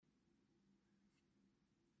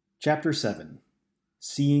Chapter 7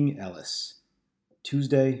 Seeing Ellis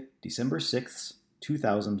Tuesday, December 6th,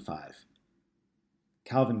 2005.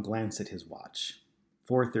 Calvin glanced at his watch.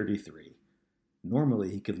 4:33.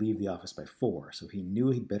 Normally he could leave the office by 4, so he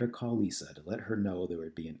knew he'd better call Lisa to let her know there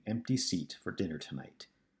would be an empty seat for dinner tonight.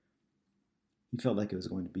 He felt like it was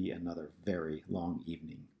going to be another very long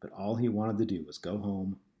evening, but all he wanted to do was go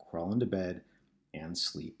home, crawl into bed, and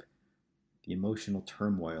sleep. The emotional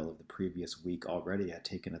turmoil of the previous week already had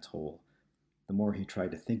taken a toll. The more he tried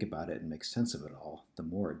to think about it and make sense of it all, the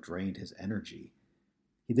more it drained his energy.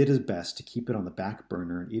 He did his best to keep it on the back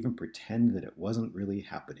burner and even pretend that it wasn't really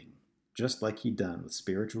happening, just like he'd done with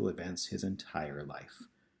spiritual events his entire life.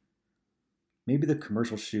 Maybe the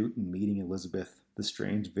commercial shoot and meeting Elizabeth, the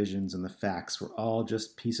strange visions, and the facts were all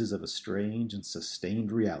just pieces of a strange and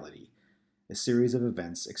sustained reality, a series of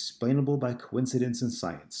events explainable by coincidence and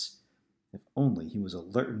science. If only he was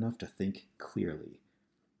alert enough to think clearly.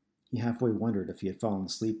 He halfway wondered if he had fallen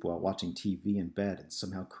asleep while watching TV in bed and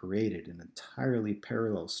somehow created an entirely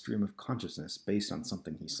parallel stream of consciousness based on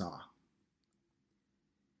something he saw.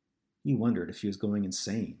 He wondered if he was going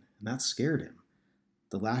insane, and that scared him.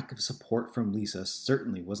 The lack of support from Lisa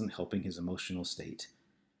certainly wasn't helping his emotional state.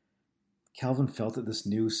 Calvin felt that this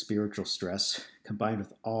new spiritual stress, combined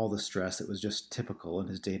with all the stress that was just typical in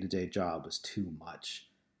his day-to-day job, was too much.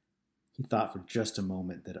 He thought for just a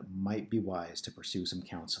moment that it might be wise to pursue some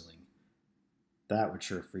counseling. That would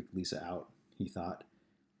sure freak Lisa out, he thought.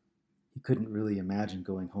 He couldn't really imagine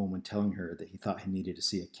going home and telling her that he thought he needed to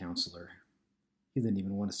see a counselor. He didn't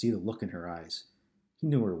even want to see the look in her eyes. He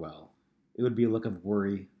knew her well. It would be a look of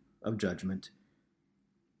worry, of judgment.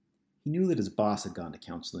 He knew that his boss had gone to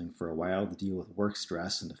counseling for a while to deal with work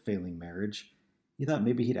stress and a failing marriage. He thought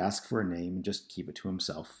maybe he'd ask for a name and just keep it to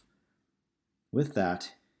himself. With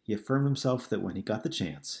that, he affirmed himself that when he got the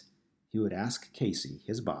chance, he would ask Casey,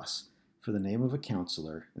 his boss, for the name of a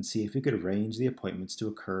counselor and see if he could arrange the appointments to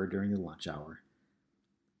occur during the lunch hour.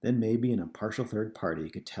 Then maybe an impartial third party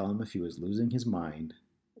could tell him if he was losing his mind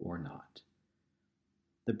or not.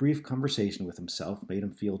 The brief conversation with himself made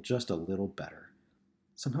him feel just a little better,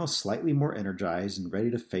 somehow slightly more energized and ready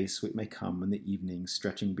to face what may come in the evening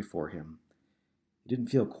stretching before him. He didn't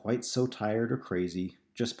feel quite so tired or crazy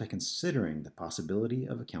just by considering the possibility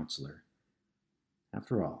of a counselor.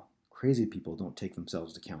 After all, crazy people don't take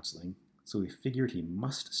themselves to counseling, so he figured he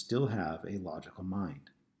must still have a logical mind.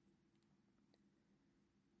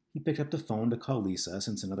 He picked up the phone to call Lisa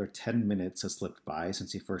since another 10 minutes had slipped by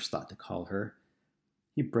since he first thought to call her.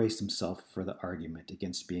 He braced himself for the argument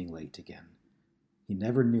against being late again. He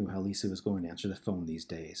never knew how Lisa was going to answer the phone these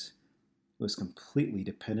days. It was completely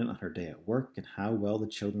dependent on her day at work and how well the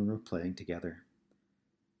children were playing together.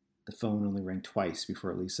 The phone only rang twice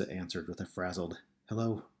before Lisa answered with a frazzled,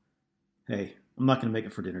 "Hello? Hey, I'm not going to make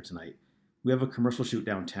it for dinner tonight. We have a commercial shoot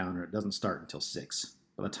downtown and it doesn't start until 6.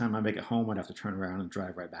 By the time I make it home, I'd have to turn around and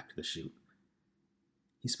drive right back to the shoot."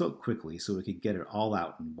 He spoke quickly so he could get it all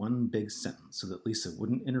out in one big sentence so that Lisa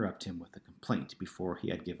wouldn't interrupt him with a complaint before he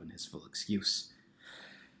had given his full excuse.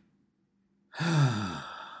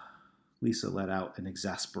 Lisa let out an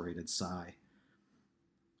exasperated sigh.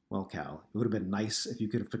 "Well, Cal, it would have been nice if you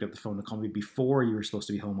could have picked up the phone to call me before you were supposed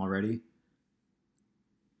to be home already."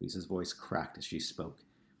 Lisa's voice cracked as she spoke.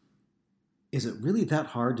 "Is it really that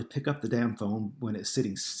hard to pick up the damn phone when it's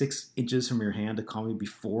sitting 6 inches from your hand to call me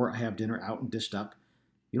before I have dinner out and dished up?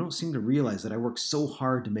 You don't seem to realize that I work so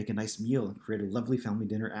hard to make a nice meal and create a lovely family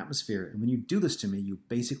dinner atmosphere, and when you do this to me, you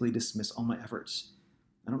basically dismiss all my efforts.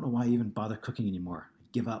 I don't know why I even bother cooking anymore. I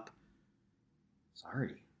give up."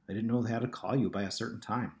 "Sorry. I didn't know they had to call you by a certain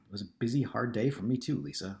time. It was a busy, hard day for me too,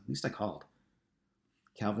 Lisa. At least I called."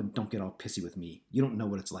 "Calvin, don't get all pissy with me. You don't know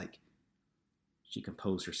what it's like." She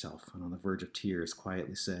composed herself and on the verge of tears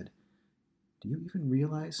quietly said, "Do you even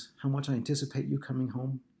realize how much I anticipate you coming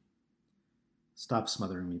home?" "Stop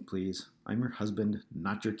smothering me, please. I'm your husband,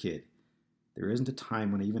 not your kid. There isn't a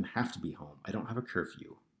time when I even have to be home. I don't have a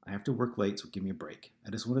curfew. I have to work late, so give me a break. I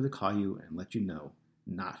just wanted to call you and let you know,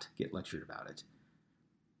 not get lectured about it."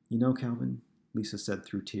 "You know, Calvin," Lisa said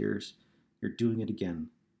through tears, "you're doing it again,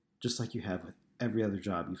 just like you have with every other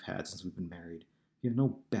job you've had since we've been married. You have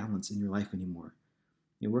no balance in your life anymore.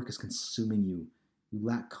 Your work is consuming you. You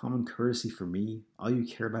lack common courtesy for me. All you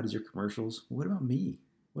care about is your commercials. What about me?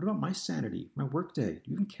 What about my sanity, my workday?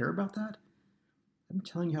 Do you even care about that? I've been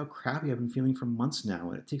telling you how crappy I've been feeling for months now,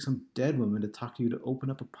 and it takes some dead woman to talk to you to open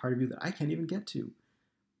up a part of you that I can't even get to.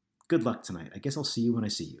 Good luck tonight. I guess I'll see you when I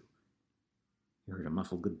see you." He heard a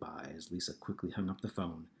muffled goodbye as Lisa quickly hung up the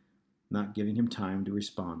phone, not giving him time to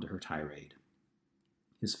respond to her tirade.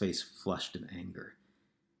 His face flushed in anger.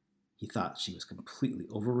 He thought she was completely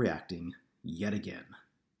overreacting yet again.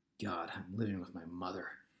 God, I'm living with my mother.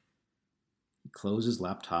 He closed his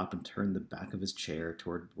laptop and turned the back of his chair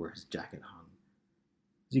toward where his jacket hung.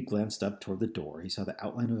 As he glanced up toward the door, he saw the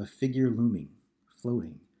outline of a figure looming,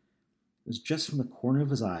 floating. It was just from the corner of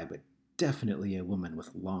his eye, but definitely a woman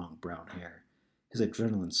with long brown hair. His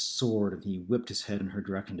adrenaline soared, and he whipped his head in her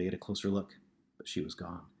direction to get a closer look, but she was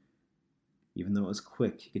gone. Even though it was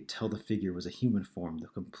quick, he could tell the figure was a human form, though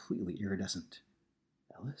completely iridescent.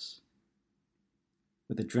 Ellis?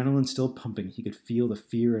 With adrenaline still pumping, he could feel the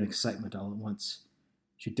fear and excitement all at once.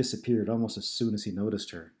 She disappeared almost as soon as he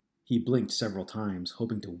noticed her. He blinked several times,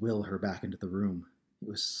 hoping to will her back into the room. It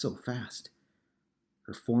was so fast.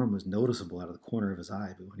 Her form was noticeable out of the corner of his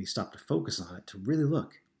eye, but when he stopped to focus on it, to really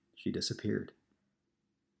look, she disappeared.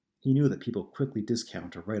 He knew that people quickly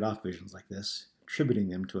discount or write off visions like this, attributing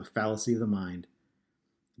them to a fallacy of the mind.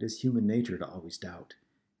 It is human nature to always doubt.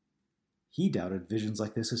 He doubted visions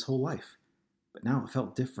like this his whole life, but now it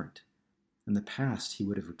felt different. In the past, he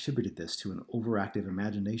would have attributed this to an overactive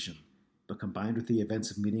imagination, but combined with the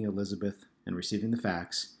events of meeting Elizabeth and receiving the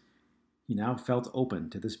facts, he now felt open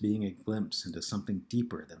to this being a glimpse into something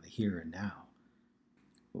deeper than the here and now.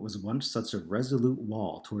 What was once such a resolute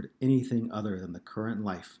wall toward anything other than the current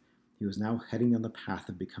life, he was now heading down the path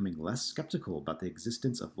of becoming less skeptical about the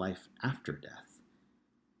existence of life after death.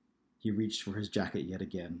 He reached for his jacket yet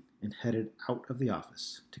again and headed out of the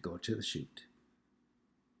office to go to the shoot.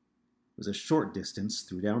 It was a short distance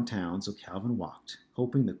through downtown, so Calvin walked,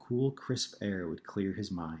 hoping the cool, crisp air would clear his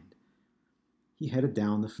mind. He headed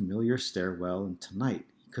down the familiar stairwell, and tonight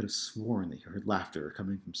he could have sworn that he heard laughter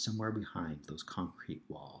coming from somewhere behind those concrete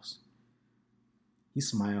walls. He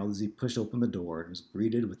smiled as he pushed open the door and was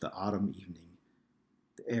greeted with the autumn evening.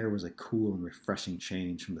 The air was a cool and refreshing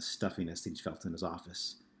change from the stuffiness he'd felt in his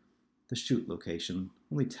office. The shoot location,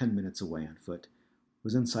 only 10 minutes away on foot,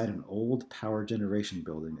 was inside an old power generation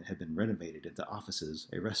building that had been renovated into offices,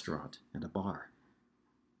 a restaurant, and a bar.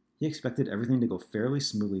 He expected everything to go fairly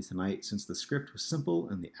smoothly tonight since the script was simple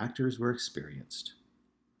and the actors were experienced.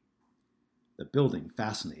 The building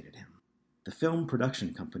fascinated him. The film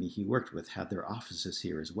production company he worked with had their offices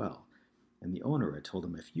here as well, and the owner had told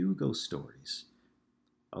him a few ghost stories.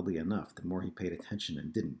 Oddly enough, the more he paid attention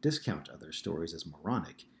and didn't discount other stories as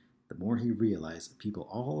moronic, the more he realized that people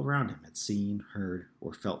all around him had seen, heard,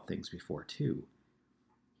 or felt things before too.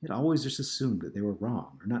 He had always just assumed that they were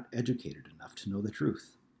wrong or not educated enough to know the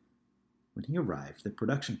truth. When he arrived, the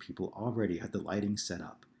production people already had the lighting set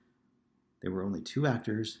up. There were only 2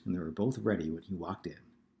 actors, and they were both ready when he walked in.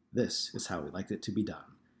 This is how he liked it to be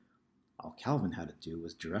done. All Calvin had to do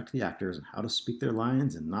was direct the actors on how to speak their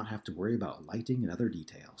lines and not have to worry about lighting and other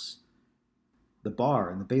details. The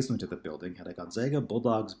bar in the basement of the building had a Gonzaga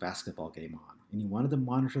Bulldogs basketball game on, and he wanted to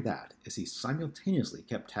monitor that as he simultaneously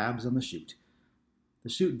kept tabs on the shoot. The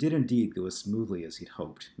shoot did indeed go as smoothly as he'd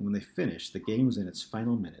hoped, and when they finished, the game was in its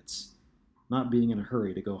final minutes. Not being in a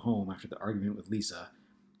hurry to go home after the argument with Lisa,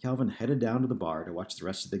 Calvin headed down to the bar to watch the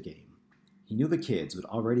rest of the game. He knew the kids would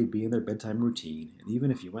already be in their bedtime routine, and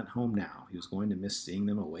even if he went home now, he was going to miss seeing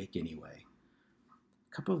them awake anyway.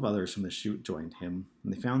 A couple of others from the shoot joined him,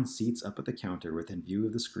 and they found seats up at the counter within view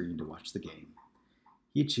of the screen to watch the game.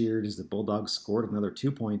 He cheered as the Bulldogs scored another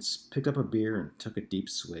 2 points, picked up a beer, and took a deep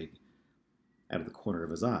swig. Out of the corner of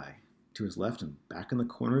his eye, to his left and back in the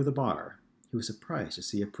corner of the bar, he was surprised to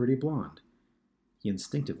see a pretty blonde. He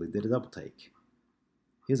instinctively did a double-take.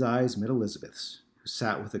 His eyes met Elizabeth's, who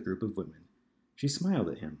sat with a group of women. She smiled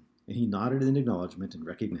at him, and he nodded in acknowledgement and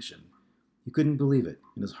recognition. He couldn't believe it,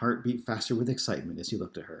 and his heart beat faster with excitement as he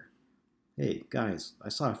looked at her. "Hey, guys, I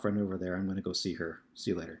saw a friend over there. I'm going to go see her.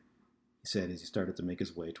 See you later," he said as he started to make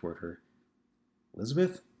his way toward her.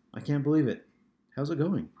 "Elizabeth? I can't believe it. How's it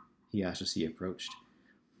going?" he asked as he approached.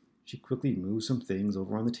 She quickly moved some things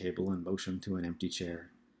over on the table and motioned to an empty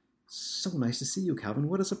chair. "So nice to see you, Calvin.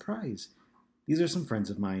 What a surprise. These are some friends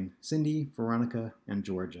of mine, Cindy, Veronica, and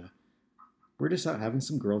Georgia. We're just out having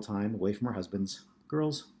some girl time away from our husbands.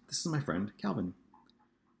 Girls, this is my friend, Calvin."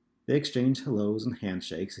 They exchanged hellos and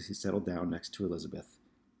handshakes as he settled down next to Elizabeth.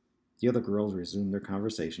 The other girls resumed their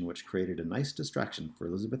conversation, which created a nice distraction for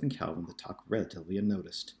Elizabeth and Calvin to talk relatively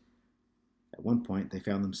unnoticed. At one point, they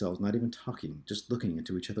found themselves not even talking, just looking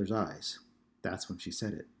into each other's eyes. That's when she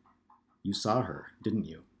said it. "You saw her, didn't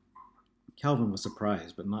you?" Calvin was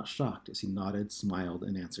surprised, but not shocked, as he nodded, smiled,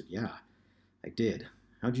 and answered, "Yeah, I did.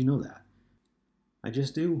 How'd you know that?" "I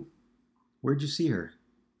just do." "Where'd you see her?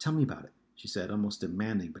 Tell me about it," she said, almost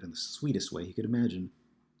demanding, but in the sweetest way he could imagine.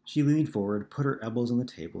 She leaned forward, put her elbows on the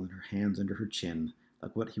table and her hands under her chin,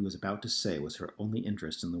 like what he was about to say was her only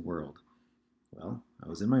interest in the world. Well, I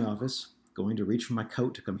was in my office, going to reach for my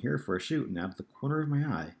coat to come here for a shoot, and out of the corner of my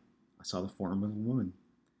eye, I saw the form of a woman.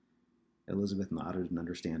 Elizabeth nodded in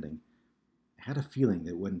understanding. I had a feeling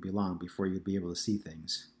that it wouldn't be long before you'd be able to see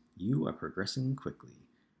things. You are progressing quickly.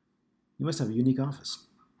 You must have a unique office.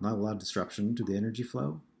 Not a lot of disruption to the energy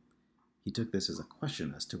flow? He took this as a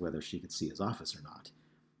question as to whether she could see his office or not,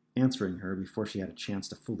 answering her before she had a chance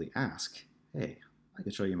to fully ask, "Hey, I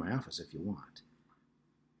could show you my office if you want."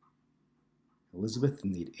 Elizabeth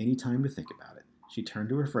didn't need any time to think about it. She turned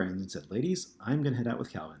to her friends and said, "Ladies, I'm going to head out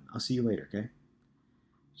with Calvin. I'll see you later, okay?"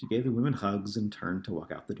 She gave the women hugs and turned to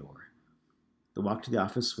walk out the door. The walk to the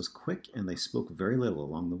office was quick, and they spoke very little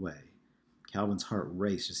along the way. Calvin's heart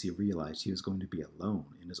raced as he realized he was going to be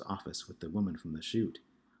alone in his office with the woman from the shoot.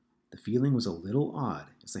 The feeling was a little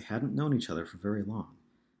odd, as they hadn't known each other for very long,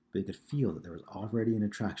 but he could feel that there was already an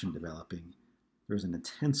attraction developing. There was an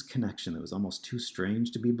intense connection that was almost too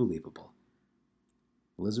strange to be believable.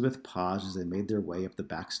 Elizabeth paused as they made their way up the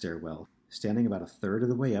back stairwell. Standing about a third of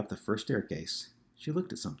the way up the first staircase, she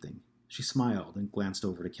looked at something. She smiled and glanced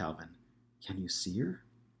over to Calvin. "Can you see her?"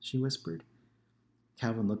 she whispered.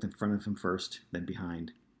 Calvin looked in front of him first, then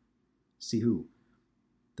behind. "See who?"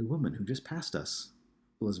 "The woman who just passed us,"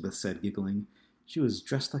 Elizabeth said, giggling. She was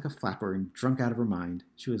dressed like a flapper and drunk out of her mind.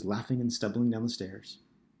 She was laughing and stumbling down the stairs.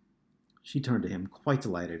 She turned to him, quite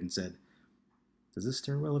delighted, and said, "Does this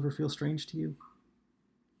stairwell ever feel strange to you?"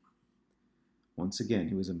 Once again,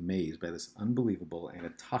 he was amazed by this unbelievable and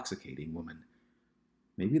intoxicating woman.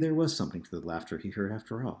 Maybe there was something to the laughter he heard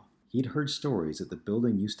after all. He'd heard stories that the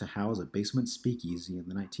building used to house a basement speakeasy in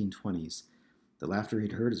the 1920s. The laughter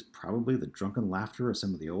he'd heard is probably the drunken laughter of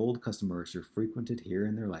some of the old customers who frequented here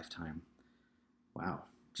in their lifetime. Wow,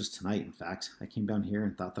 just tonight, in fact, I came down here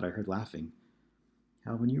and thought that I heard laughing.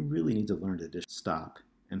 Calvin, you really need to learn to just stop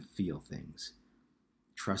and feel things.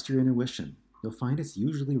 Trust your intuition. You'll find it's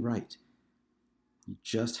usually right. You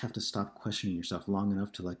just have to stop questioning yourself long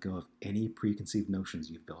enough to let go of any preconceived notions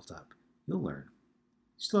you've built up. You'll learn.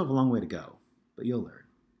 You still have a long way to go, but you'll learn.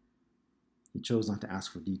 He chose not to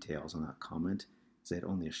ask for details on that comment, as they had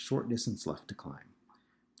only a short distance left to climb.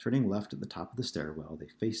 Turning left at the top of the stairwell, they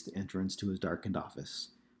faced the entrance to his darkened office.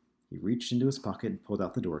 He reached into his pocket and pulled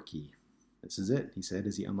out the door key. "This is it," he said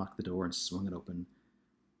as he unlocked the door and swung it open.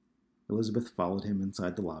 Elizabeth followed him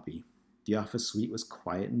inside the lobby. The office suite was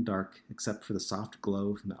quiet and dark, except for the soft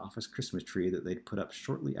glow from the office Christmas tree that they'd put up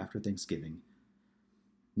shortly after Thanksgiving.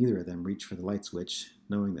 Neither of them reached for the light switch,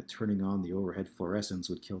 knowing that turning on the overhead fluorescence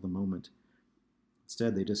would kill the moment.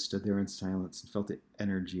 Instead, they just stood there in silence and felt the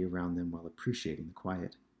energy around them while appreciating the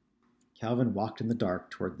quiet. Calvin walked in the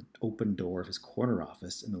dark toward the open door of his corner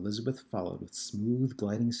office, and Elizabeth followed with smooth,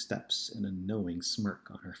 gliding steps and a knowing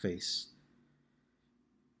smirk on her face.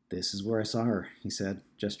 "This is where I saw her," he said,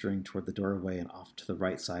 gesturing toward the doorway and off to the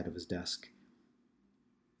right side of his desk.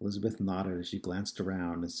 Elizabeth nodded as she glanced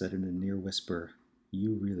around and said in a near whisper,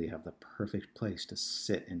 "You really have the perfect place to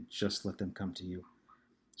sit and just let them come to you.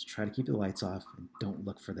 Just try to keep the lights off and don't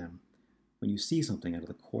look for them. When you see something out of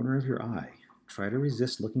the corner of your eye, try to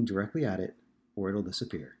resist looking directly at it, or it'll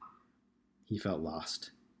disappear." He felt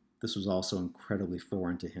lost. This was also incredibly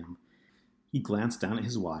foreign to him. He glanced down at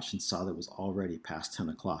his watch and saw that it was already past 10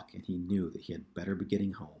 o'clock, and he knew that he had better be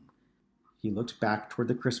getting home. He looked back toward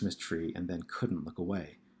the Christmas tree and then couldn't look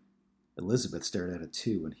away. Elizabeth stared at it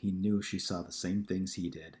too, and he knew she saw the same things he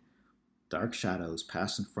did. Dark shadows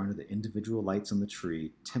passed in front of the individual lights on the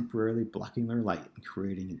tree, temporarily blocking their light and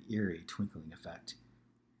creating an eerie twinkling effect.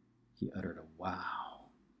 He uttered a "wow."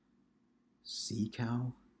 "See,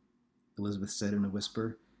 Cal?" Elizabeth said in a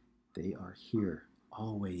whisper. "They are here,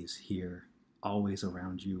 always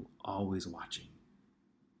around you, always watching.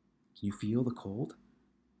 Can you feel the cold?"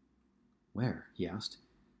 "Where?" he asked.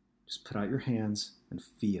 "Just put out your hands and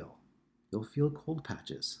feel. You'll feel cold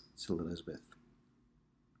patches," said Elizabeth.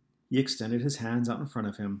 He extended his hands out in front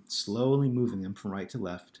of him, slowly moving them from right to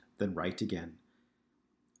left, then right again.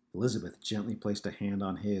 Elizabeth gently placed a hand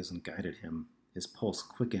on his and guided him. His pulse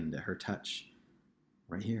quickened at her touch.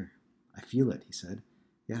 "Right here. I feel it," he said.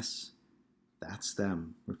 "Yes, that's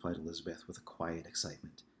them," replied Elizabeth with a quiet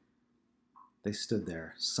excitement. They stood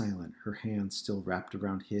there, silent, her hands still wrapped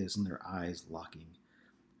around his and their eyes locking.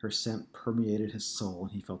 Her scent permeated his soul,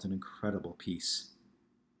 and he felt an incredible peace.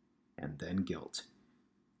 And then guilt.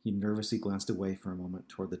 He nervously glanced away for a moment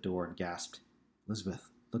toward the door and gasped, "Elizabeth,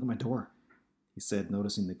 look at my door," he said,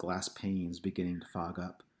 noticing the glass panes beginning to fog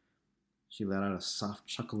up. She let out a soft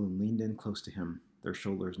chuckle and leaned in close to him, their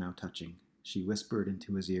shoulders now touching. She whispered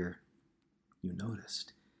into his ear, "You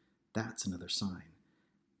noticed. That's another sign.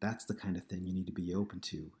 That's the kind of thing you need to be open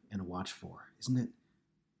to and watch for, isn't it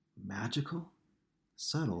magical?"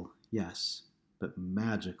 Subtle, yes, but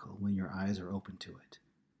magical when your eyes are open to it.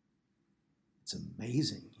 It's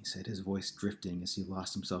amazing, he said, his voice drifting as he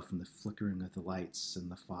lost himself in the flickering of the lights in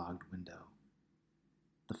the fogged window.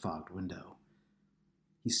 The fogged window.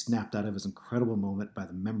 He snapped out of his incredible moment by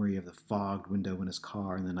the memory of the fogged window in his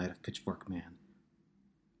car in the night of Pitchfork Man.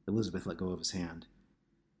 Elizabeth let go of his hand.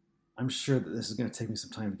 I'm sure that this is going to take me some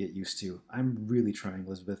time to get used to. I'm really trying,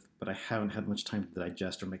 Elizabeth, but I haven't had much time to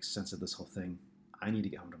digest or make sense of this whole thing. I need to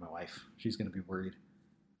get home to my wife. She's going to be worried.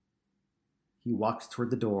 He walked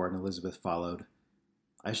toward the door and Elizabeth followed.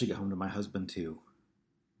 I should get home to my husband, too.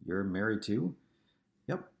 You're married, too?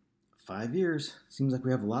 Yep. 5 years. Seems like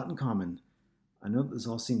we have a lot in common. I know that this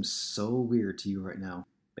all seems so weird to you right now,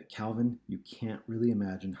 but Calvin, you can't really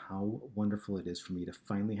imagine how wonderful it is for me to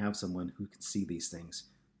finally have someone who can see these things,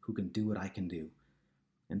 who can do what I can do.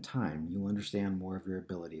 In time, you'll understand more of your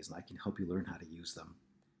abilities, and I can help you learn how to use them.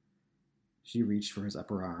 She reached for his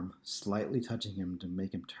upper arm, slightly touching him to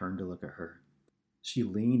make him turn to look at her. She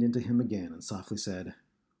leaned into him again and softly said,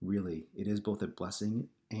 Really, it is both a blessing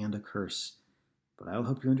and a curse, but I will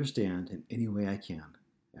help you understand in any way I can.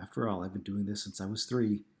 After all, I've been doing this since I was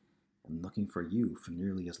 3, and looking for you for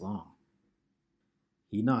nearly as long.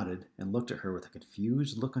 He nodded and looked at her with a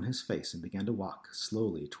confused look on his face and began to walk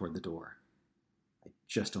slowly toward the door. I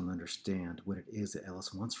just don't understand what it is that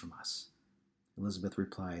Ellis wants from us. Elizabeth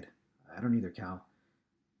replied, I don't either, Cal,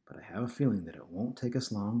 but I have a feeling that it won't take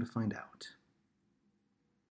us long to find out.